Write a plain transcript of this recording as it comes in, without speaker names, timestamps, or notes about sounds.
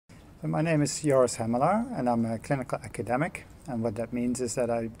My name is Joris Hemelaar and I'm a clinical academic, and what that means is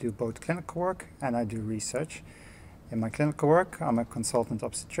that I do both clinical work and I do research. In my clinical work I'm a consultant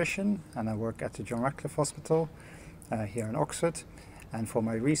obstetrician and I work at the John Radcliffe Hospital here in Oxford, and for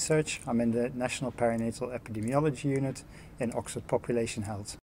my research I'm in the National Perinatal Epidemiology Unit in Oxford Population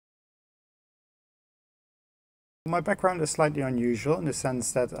Health. My background is slightly unusual in the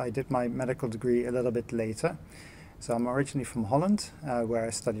sense that I did my medical degree a little bit later. So I'm originally from Holland, where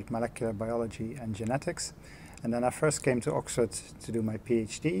I studied molecular biology and genetics. And then I first came to Oxford to do my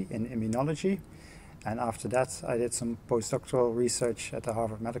PhD in immunology. And after that, I did some postdoctoral research at the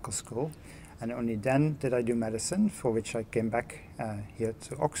Harvard Medical School. And only then did I do medicine, for which I came back here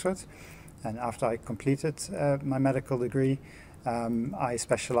to Oxford. And after I completed my medical degree, I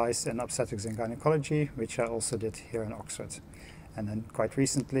specialized in obstetrics and gynecology, which I also did here in Oxford. And then quite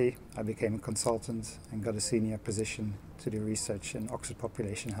recently, I became a consultant and got a senior position to do research in Oxford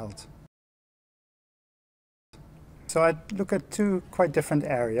Population Health. So I look at two quite different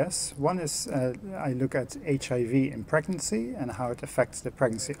areas. One is I look at HIV in pregnancy and how it affects the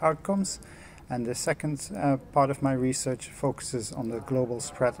pregnancy outcomes. And the second part of my research focuses on the global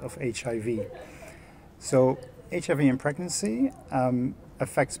spread of HIV. So HIV in pregnancy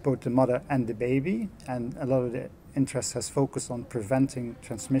affects both the mother and the baby, and a lot of the interest has focused on preventing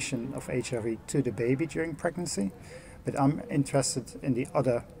transmission of HIV to the baby during pregnancy. But I'm interested in the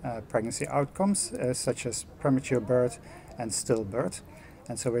other pregnancy outcomes, such as premature birth and stillbirth.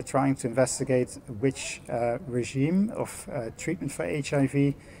 And so we're trying to investigate which regime of treatment for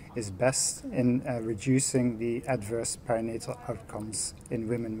HIV is best in reducing the adverse perinatal outcomes in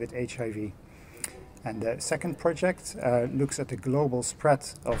women with HIV. And the second project looks at the global spread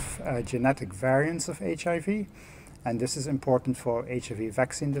of genetic variants of HIV. And this is important for HIV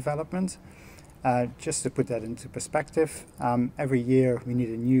vaccine development. Just to put that into perspective, every year we need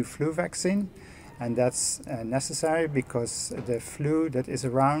a new flu vaccine. And that's necessary because the flu that is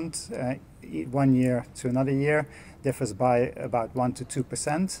around 1 year to another year differs by about 1 to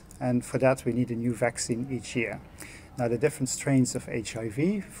 2%. And for that we need a new vaccine each year. Now, the different strains of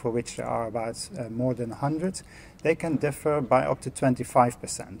HIV, for which there are about more than 100, they can differ by up to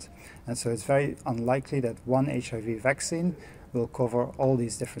 25%. And so it's very unlikely that one HIV vaccine will cover all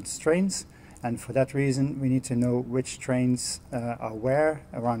these different strains. And for that reason, we need to know which strains are where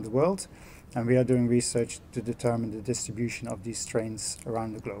around the world. And we are doing research to determine the distribution of these strains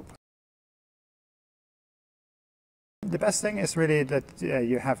around the globe. The best thing is really that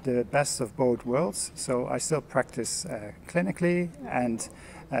you have the best of both worlds. So I still practice clinically, and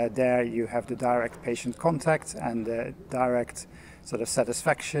there you have the direct patient contact and the direct sort of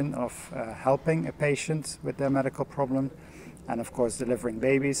satisfaction of helping a patient with their medical problem, and of course delivering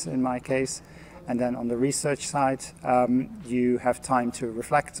babies in my case. And then on the research side, you have time to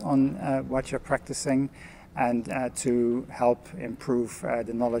reflect on what you're practicing and to help improve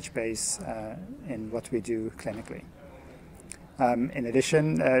the knowledge base in what we do clinically. In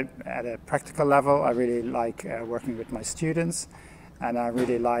addition, at a practical level, I really like working with my students, and I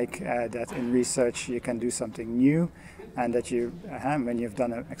really like that in research you can do something new, and that you, when you've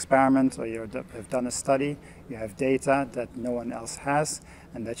done an experiment or you have done a study, you have data that no one else has,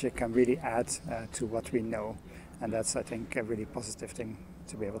 and that you can really add to what we know. And that's, I think, a really positive thing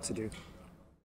to be able to do.